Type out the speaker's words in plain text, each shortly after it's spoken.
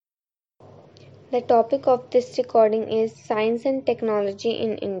The topic of this recording is Science and Technology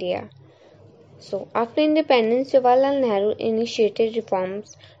in India. After independence, Jawaharlal Nehru initiated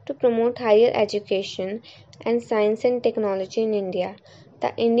reforms to promote higher education and science and technology in India.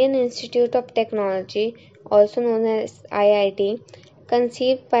 The Indian Institute of Technology, also known as IIT,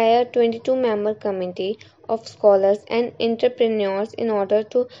 conceived by a 22-member committee of scholars and entrepreneurs in order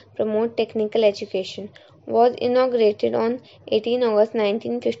to promote technical education, was inaugurated on 18 August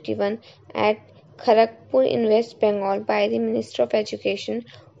 1951 at Kharagpur in West Bengal by the Minister of Education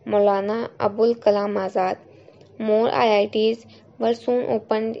Maulana Abul Kalam Azad. More IITs were soon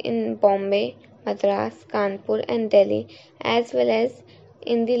opened in Bombay, Madras, Kanpur, and Delhi, as well as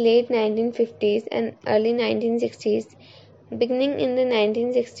in the late 1950s and early 1960s. Beginning in the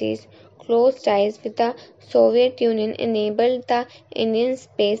 1960s, close ties with the Soviet Union enabled the Indian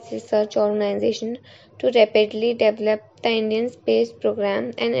Space Research Organization to rapidly develop the Indian space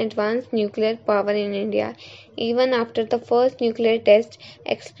program and advance nuclear power in India, even after the first nuclear test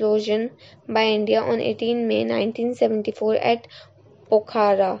explosion by India on 18 May 1974 at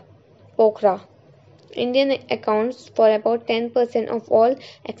Pokhara. India accounts for about 10% of all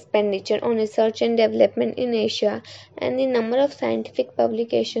expenditure on research and development in Asia, and the number of scientific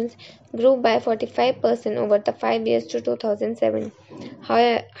publications grew by 45% over the 5 years to 2007.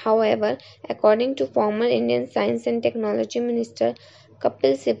 However, according to former Indian Science and Technology Minister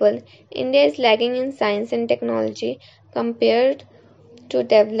Kapil Sibal, India is lagging in science and technology compared to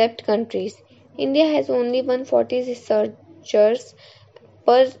developed countries. India has only 140 researchers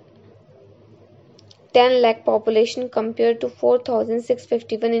per 10 lakh population compared to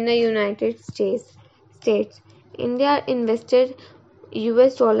 4,651 in the United States. India invested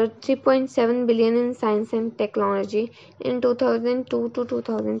US $3.7 billion in science and technology in 2002 to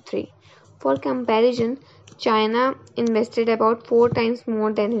 2003. For comparison, China invested about 4 times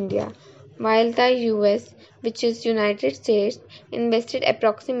more than India, while the US, which is United States, invested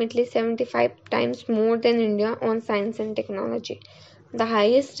approximately 75 times more than India on science and technology. The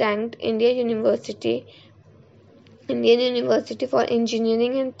highest ranked Indian University for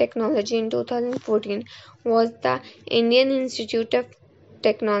Engineering and Technology in 2014 was the Indian Institute of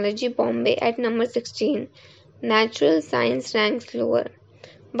Technology Bombay at number 16. Natural science ranks lower.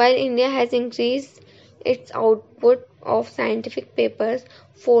 While India has increased its output of scientific papers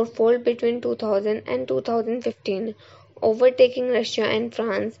fourfold between 2000 and 2015, overtaking Russia and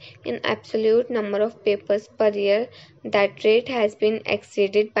France in absolute number of papers per year, that rate has been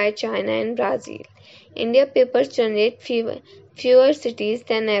exceeded by China and Brazil. India papers generate fewer cities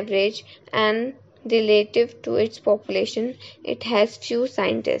than average, and relative to its population, it has few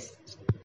scientists.